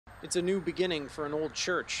It's a new beginning for an old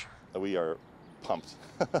church. We are pumped.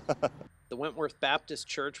 The Wentworth Baptist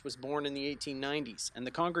Church was born in the 1890s, and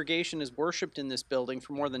the congregation has worshipped in this building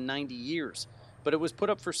for more than 90 years. But it was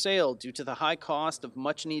put up for sale due to the high cost of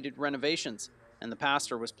much-needed renovations, and the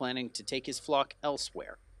pastor was planning to take his flock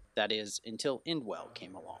elsewhere. That is, until Indwell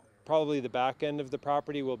came along. Probably the back end of the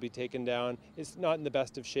property will be taken down. It's not in the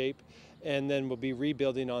best of shape, and then we'll be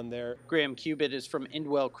rebuilding on there. Graham Cubitt is from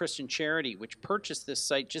Indwell Christian Charity, which purchased this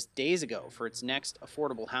site just days ago for its next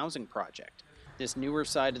affordable housing project. This newer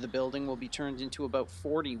side of the building will be turned into about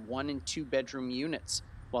 40 1- and 2-bedroom units,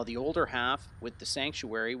 while the older half, with the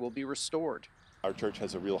sanctuary, will be restored. Our church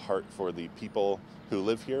has a real heart for the people who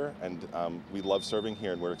live here, and we love serving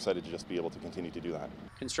here, and we're excited to just be able to continue to do that.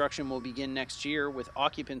 Construction will begin next year, with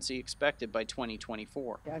occupancy expected by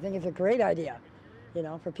 2024. I think it's a great idea,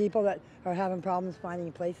 for people that are having problems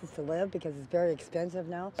finding places to live because it's very expensive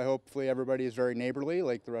now. Hopefully everybody is very neighborly,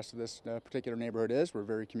 like the rest of this particular neighborhood is. We're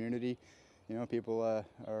very community, people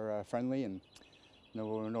are friendly, and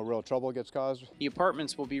no real trouble gets caused. The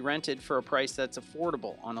apartments will be rented for a price that's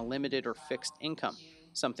affordable on a limited or fixed income,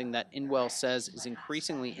 something that Indwell says is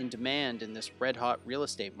increasingly in demand in this red-hot real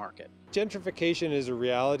estate market. Gentrification is a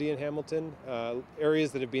reality in Hamilton.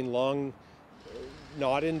 Areas that have been long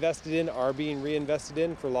not invested in are being reinvested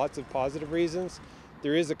in for lots of positive reasons.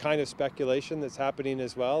 There is a kind of speculation that's happening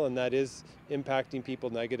as well, and that is impacting people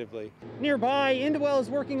negatively. Nearby, Indwell is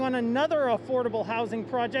working on another affordable housing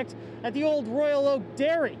project at the old Royal Oak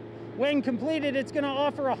Dairy. When completed, it's going to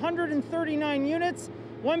offer 139 units,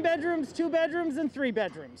 1 bedrooms, 2 bedrooms, and 3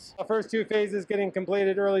 bedrooms. The first 2 phases getting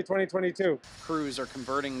completed early 2022. Crews are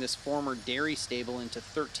converting this former dairy stable into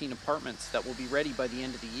 13 apartments that will be ready by the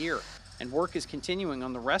end of the year. And work is continuing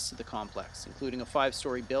on the rest of the complex, including a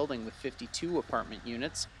 5-story building with 52 apartment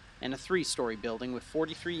units and a 3-story building with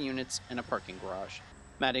 43 units and a parking garage.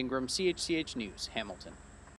 Matt Ingram, CHCH News, Hamilton.